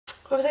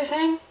What was I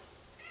saying?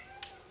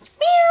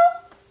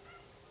 Meow!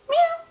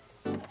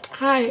 Meow!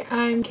 Hi,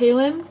 I'm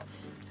Kaylin.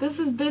 This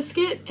is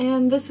Biscuit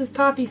and this is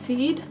Poppy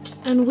Seed.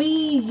 And we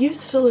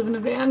used to live in a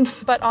van.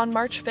 But on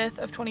March 5th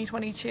of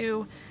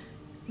 2022,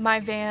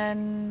 my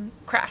van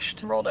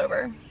crashed and rolled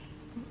over.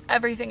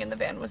 Everything in the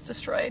van was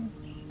destroyed.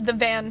 The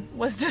van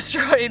was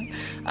destroyed.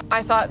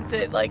 I thought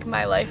that like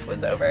my life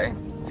was over.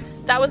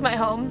 That was my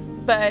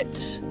home, but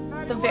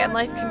the van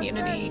life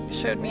community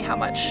showed me how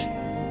much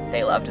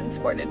they loved and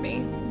supported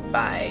me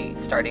by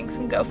starting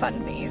some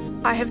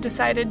GoFundMes. I have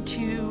decided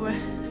to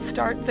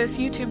start this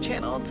YouTube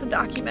channel to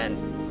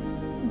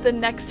document the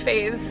next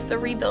phase, the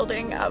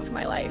rebuilding of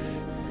my life.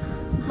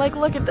 Like,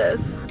 look at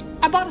this.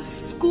 I bought a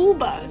school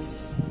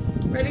bus.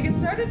 Ready to get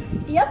started?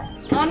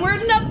 Yep.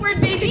 Onward and upward,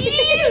 baby!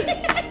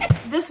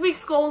 This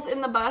week's goals in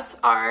the bus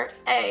are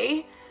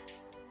A,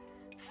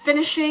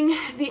 finishing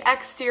the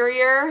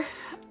exterior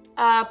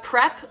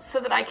prep so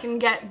that I can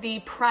get the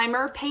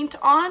primer paint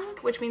on,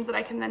 which means that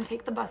I can then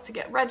take the bus to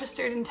get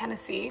registered in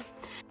Tennessee,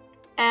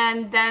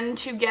 and then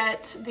to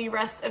get the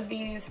rest of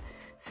these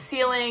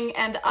ceiling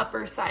and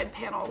upper side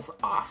panels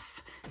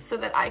off so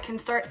that I can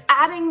start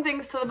adding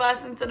things to the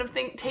bus instead of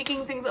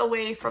taking things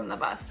away from the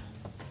bus.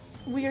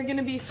 We are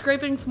gonna be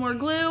scraping some more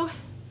glue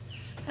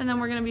and then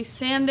we're gonna be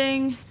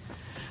sanding.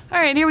 All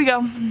right, here we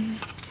go.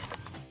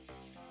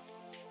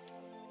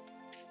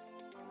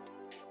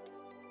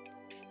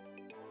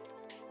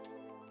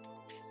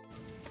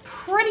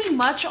 Pretty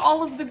much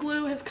all of the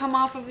glue has come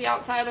off of the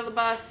outside of the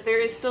bus. There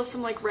is still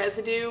some like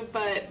residue,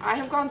 but I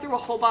have gone through a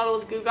whole bottle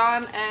of Goo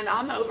Gone and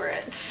I'm over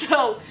it.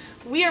 So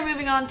we are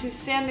moving on to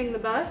sanding the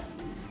bus,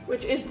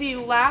 which is the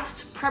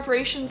last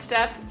preparation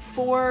step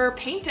for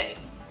painting.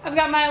 I've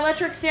got my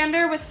electric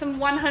sander with some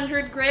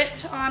 100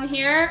 grit on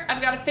here.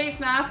 I've got a face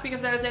mask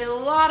because there's a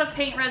lot of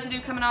paint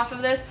residue coming off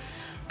of this.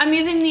 I'm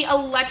using the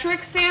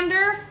electric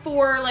sander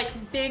for like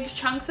big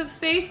chunks of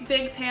space,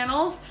 big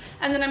panels,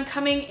 and then I'm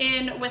coming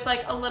in with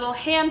like a little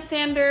hand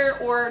sander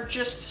or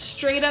just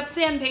straight up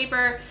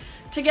sandpaper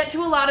to get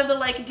to a lot of the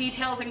like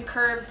details and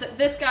curves that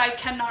this guy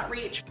cannot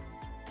reach.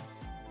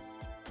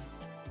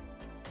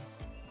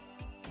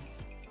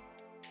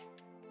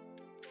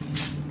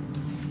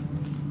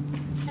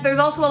 There's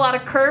also a lot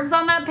of curves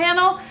on that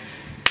panel,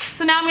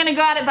 so now I'm gonna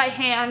go at it by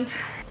hand.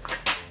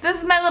 This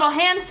is my little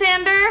hand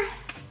sander.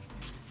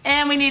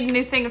 And we need a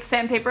new thing of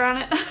sandpaper on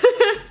it.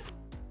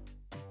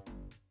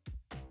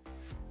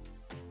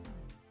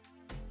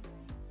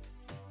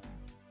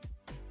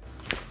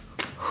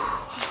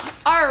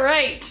 All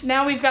right,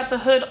 now we've got the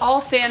hood all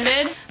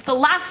sanded. The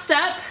last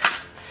step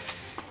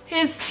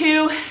is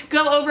to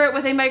go over it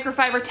with a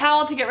microfiber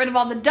towel to get rid of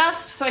all the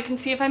dust so I can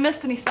see if I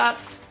missed any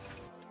spots.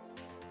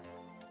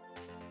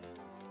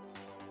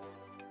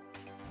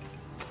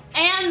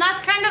 And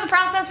that's kind of the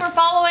process we're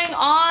following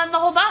on the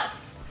whole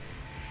bus.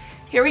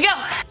 Here we go.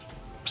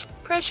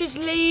 Precious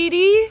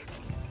lady.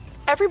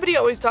 Everybody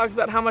always talks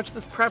about how much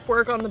this prep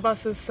work on the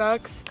buses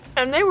sucks.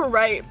 And they were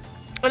right.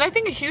 And I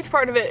think a huge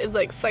part of it is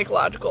like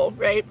psychological,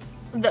 right?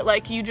 That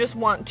like you just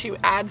want to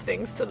add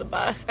things to the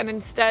bus and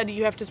instead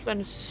you have to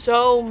spend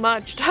so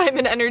much time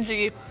and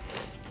energy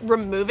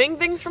removing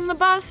things from the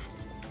bus.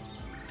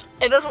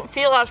 It doesn't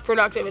feel as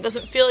productive. It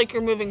doesn't feel like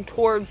you're moving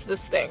towards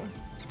this thing.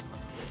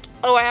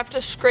 Oh, I have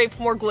to scrape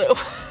more glue.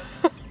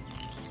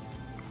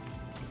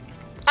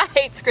 I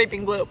hate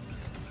scraping glue.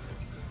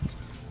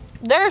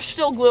 There's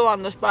still glue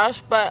on this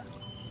bus, but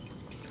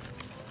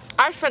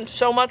I've spent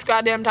so much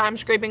goddamn time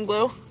scraping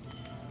glue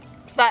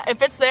that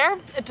if it's there,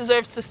 it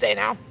deserves to stay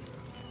now.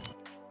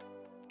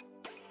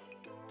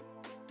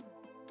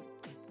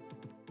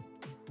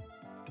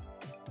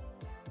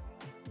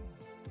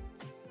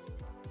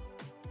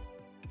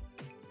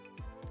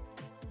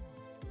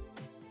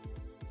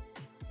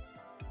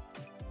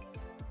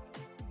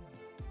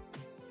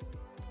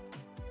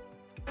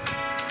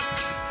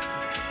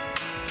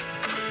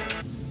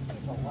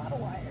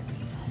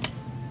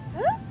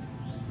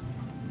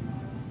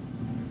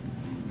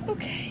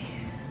 Okay.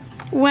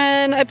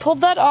 When I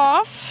pulled that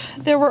off,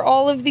 there were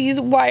all of these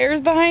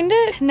wires behind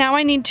it. Now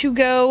I need to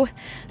go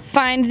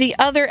find the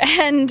other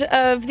end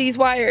of these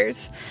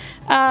wires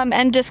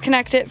and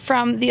disconnect it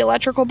from the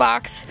electrical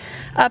box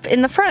up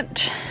in the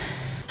front.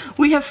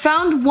 We have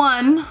found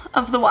one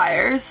of the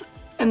wires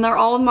and they're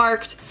all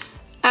marked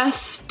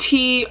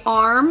ST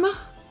arm,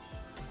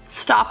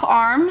 stop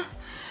arm.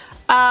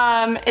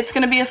 It's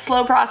gonna be a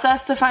slow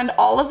process to find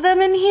all of them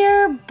in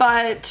here,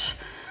 but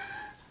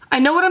I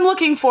know what I'm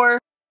looking for.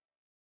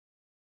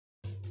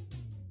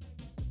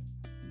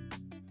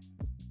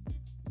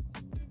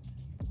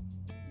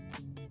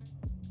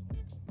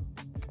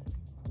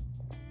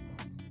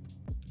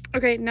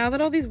 Okay, now that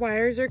all these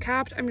wires are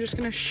capped, I'm just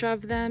gonna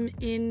shove them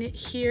in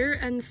here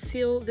and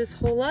seal this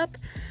hole up.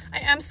 I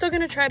am still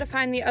gonna try to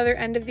find the other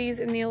end of these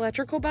in the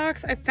electrical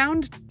box. I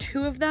found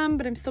 2 of them,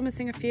 but I'm still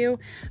missing a few,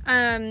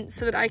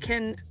 so that I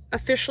can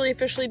officially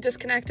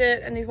disconnect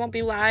it and these won't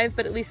be live,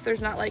 but at least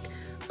there's not like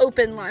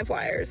open live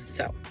wires.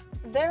 So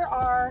there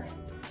are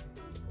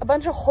a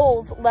bunch of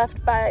holes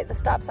left by the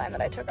stop sign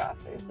that I took off.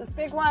 There's this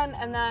big one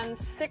and then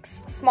 6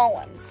 small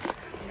ones.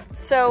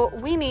 So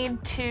we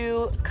need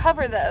to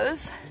cover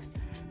those,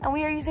 and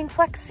we are using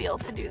Flex Seal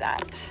to do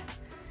that.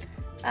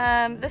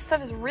 This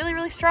stuff is really,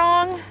 really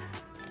strong,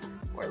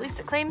 or at least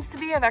it claims to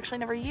be. I've actually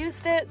never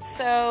used it,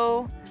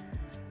 so.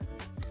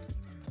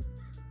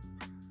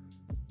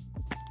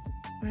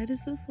 Why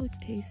does this look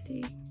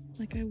tasty?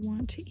 Like I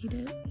want to eat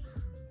it.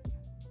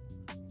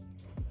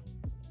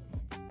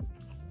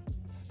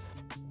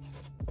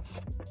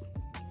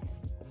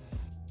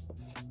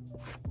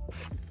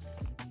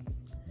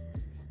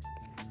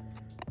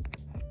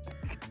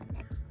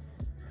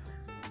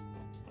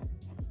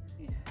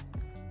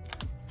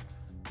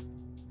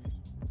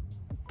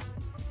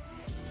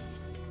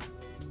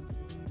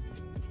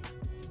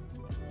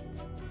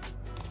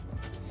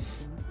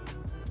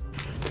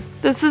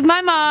 This is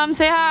my mom,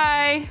 say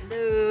hi.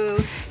 Hello.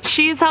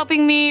 She's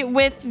helping me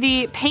with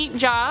the paint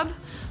job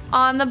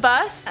on the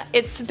bus.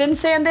 It's been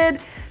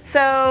sanded,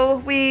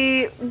 so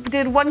we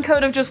did 1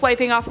 coat of just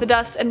wiping off the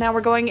dust, and now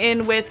we're going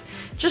in with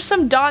just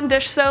some Dawn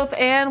dish soap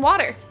and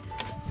water.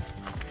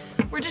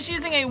 We're just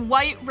using a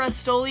white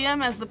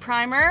Rust-Oleum as the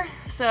primer,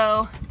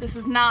 so this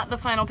is not the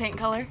final paint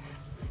color.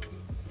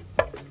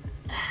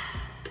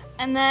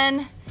 And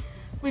then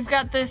we've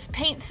got this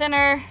paint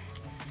thinner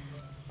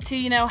to,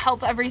 you know,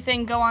 help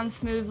everything go on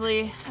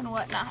smoothly and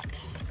whatnot.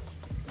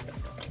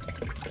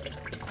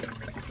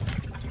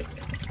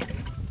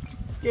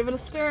 Give it a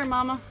stir,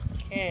 mama.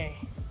 Okay.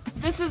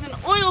 This is an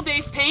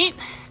oil-based paint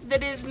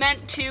that is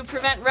meant to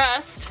prevent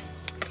rust,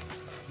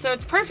 so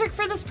it's perfect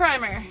for this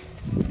primer.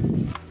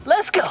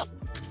 Let's go.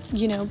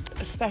 You know,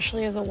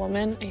 especially as a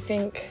woman, I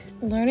think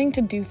learning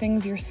to do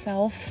things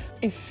yourself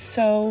is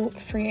so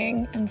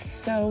freeing and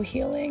so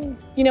healing.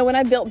 You know, when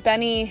I built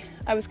Benny,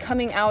 I was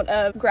coming out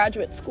of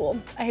graduate school.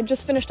 I had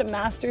just finished a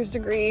master's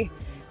degree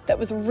that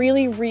was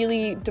really,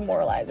 really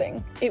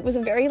demoralizing. It was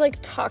a very like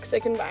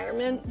toxic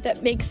environment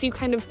that makes you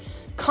kind of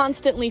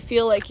constantly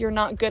feel like you're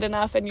not good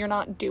enough and you're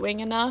not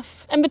doing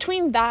enough. And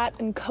between that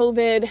and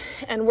COVID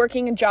and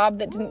working a job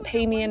that didn't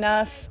pay me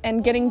enough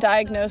and getting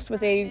diagnosed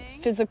with a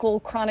physical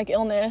chronic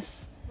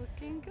illness,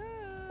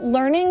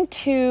 learning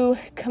to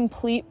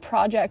complete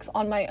projects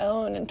on my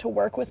own and to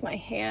work with my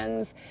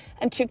hands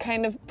and to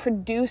kind of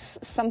produce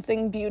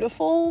something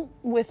beautiful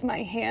with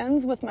my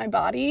hands, with my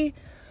body,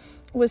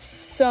 was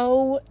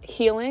so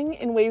healing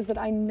in ways that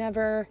I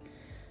never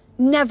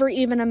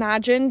even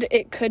imagined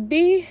it could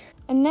be.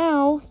 And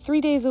now, 3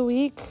 days a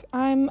week,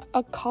 I'm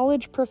a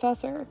college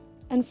professor,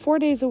 and 4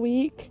 days a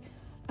week,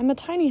 I'm a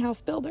tiny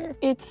house builder.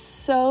 It's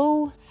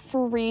so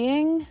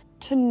freeing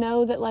to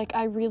know that like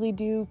I really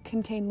do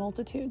contain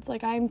multitudes.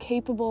 Like I am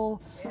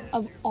capable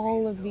of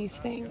all of these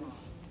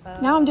things.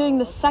 Now I'm doing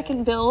the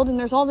second build and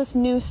there's all this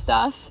new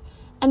stuff,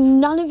 and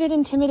none of it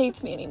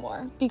intimidates me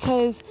anymore,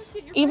 because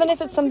even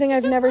if it's something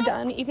I've never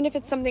done, even if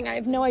it's something I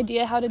have no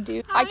idea how to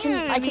do, I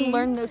can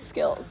learn those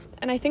skills.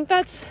 And I think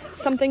that's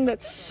something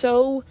that's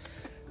so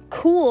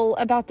cool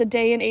about the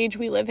day and age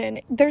we live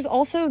in. There's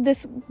also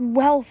this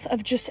wealth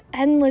of just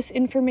endless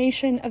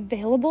information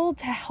available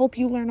to help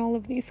you learn all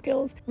of these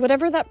skills.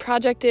 Whatever that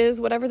project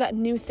is, whatever that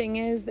new thing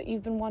is that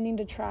you've been wanting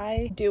to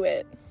try, do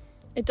it.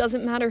 It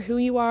doesn't matter who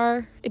you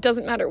are. It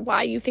doesn't matter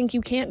why you think you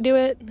can't do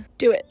it.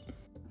 Do it.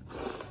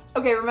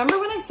 Okay, remember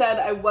when I said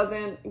I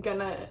wasn't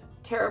gonna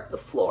tear up the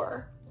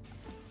floor?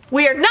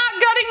 We are not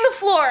gutting the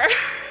floor.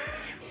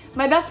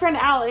 My best friend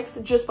Alex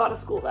just bought a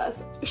school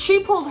bus. She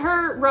pulled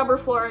her rubber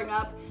flooring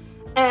up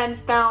and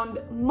found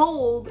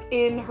mold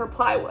in her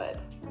plywood.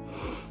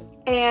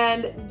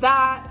 And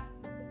that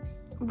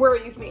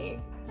worries me.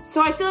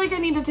 So I feel like I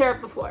need to tear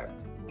up the floor.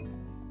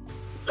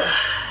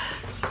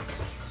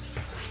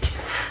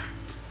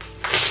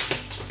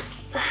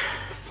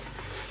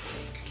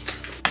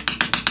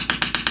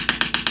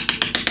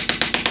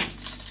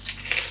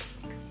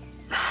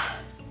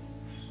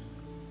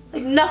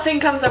 Like nothing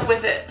comes up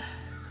with it.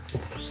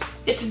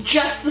 It's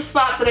just the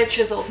spot that I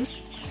chiseled.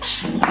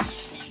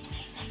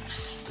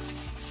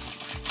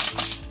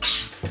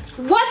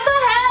 What the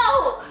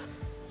hell?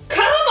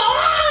 Come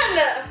on!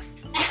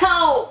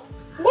 Ow!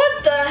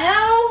 What the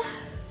hell?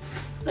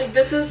 Like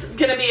this is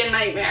gonna be a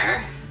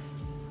nightmare.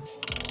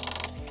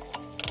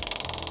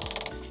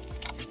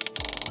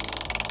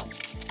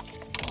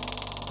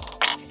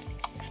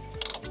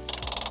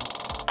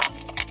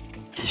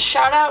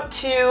 Shout out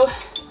to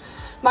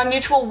my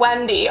mutual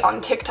Wendy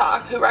on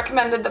TikTok, who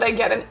recommended that I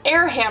get an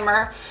air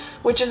hammer,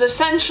 which is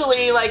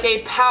essentially like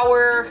a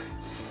power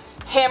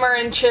hammer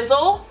and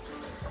chisel.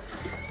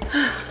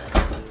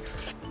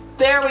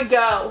 There we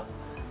go.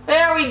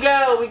 There we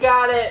go. We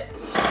got it.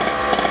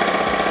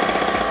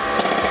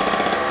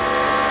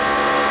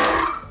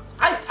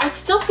 I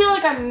still feel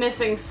like I'm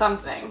missing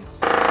something.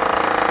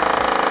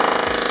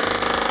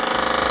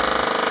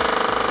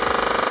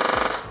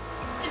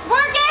 It's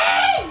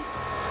working!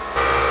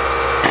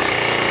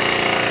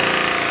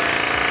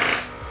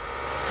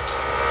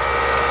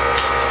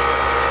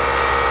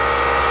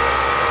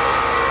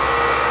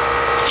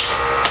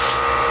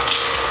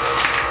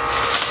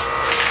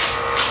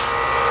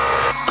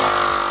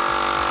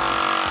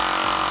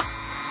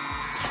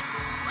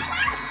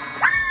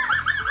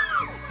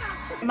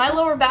 My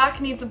lower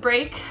back needs a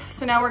break,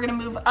 so now we're gonna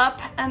move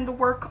up and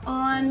work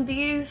on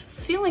these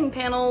ceiling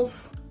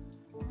panels.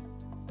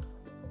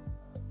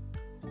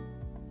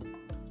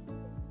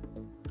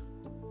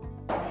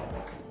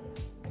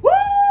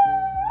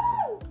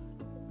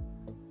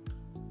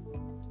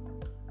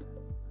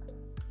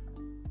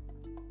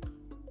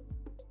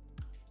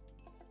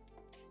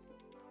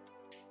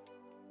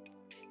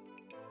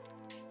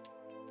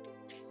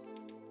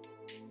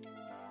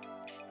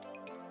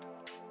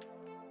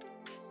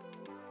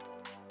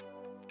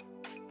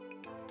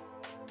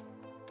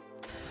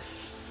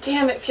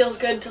 Damn, it feels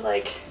good to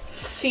like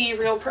see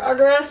real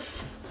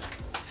progress.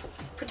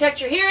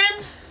 Protect your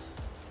hearing.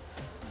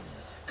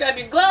 Grab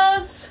your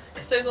gloves,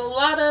 because there's a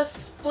lot of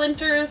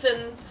splinters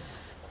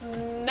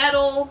and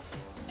metal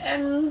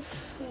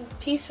ends and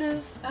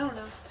pieces. I don't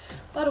know.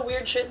 A lot of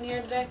weird shit in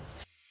here today.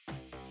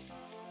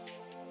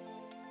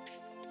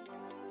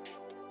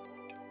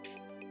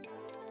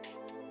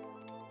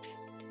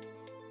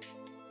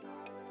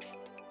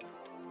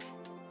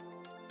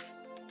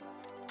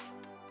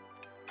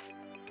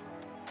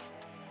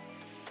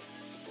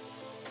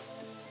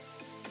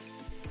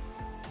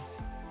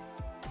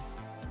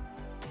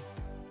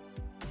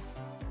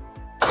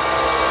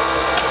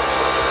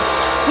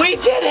 We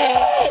did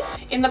it!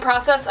 In the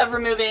process of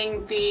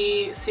removing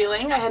the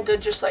ceiling, I had to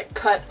just like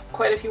cut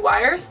quite a few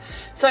wires.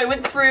 So I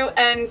went through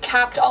and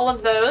capped all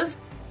of those.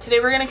 Today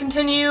we're gonna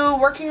continue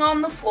working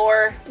on the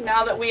floor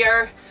now that we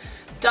are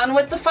done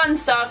with the fun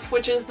stuff,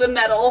 which is the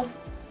metal.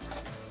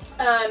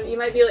 You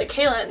might be like,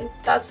 Kaylin,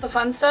 that's the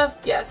fun stuff?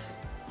 Yes.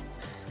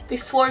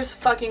 These floors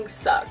fucking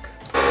suck.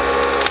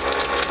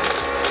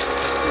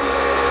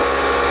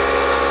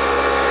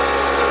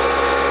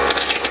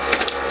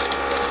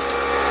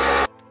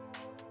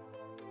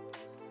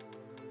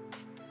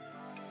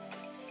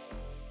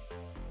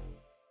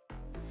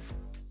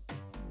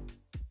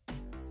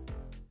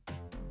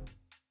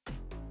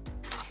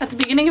 At the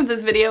beginning of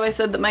this video, I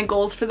said that my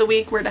goals for the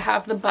week were to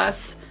have the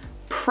bus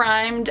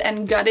primed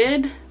and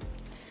gutted.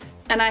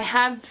 And I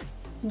have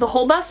the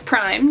whole bus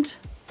primed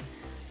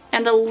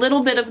and a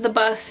little bit of the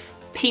bus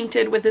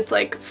painted with its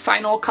like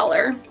final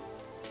color.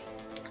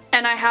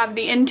 And I have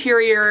the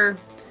interior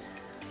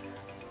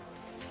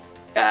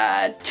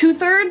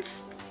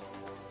two-thirds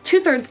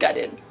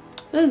gutted.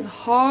 This is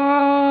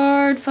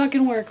hard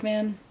fucking work,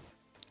 man.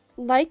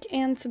 Like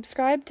and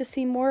subscribe to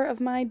see more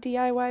of my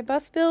DIY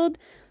bus build.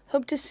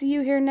 Hope to see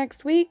you here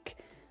next week.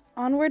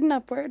 Onward and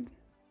upward.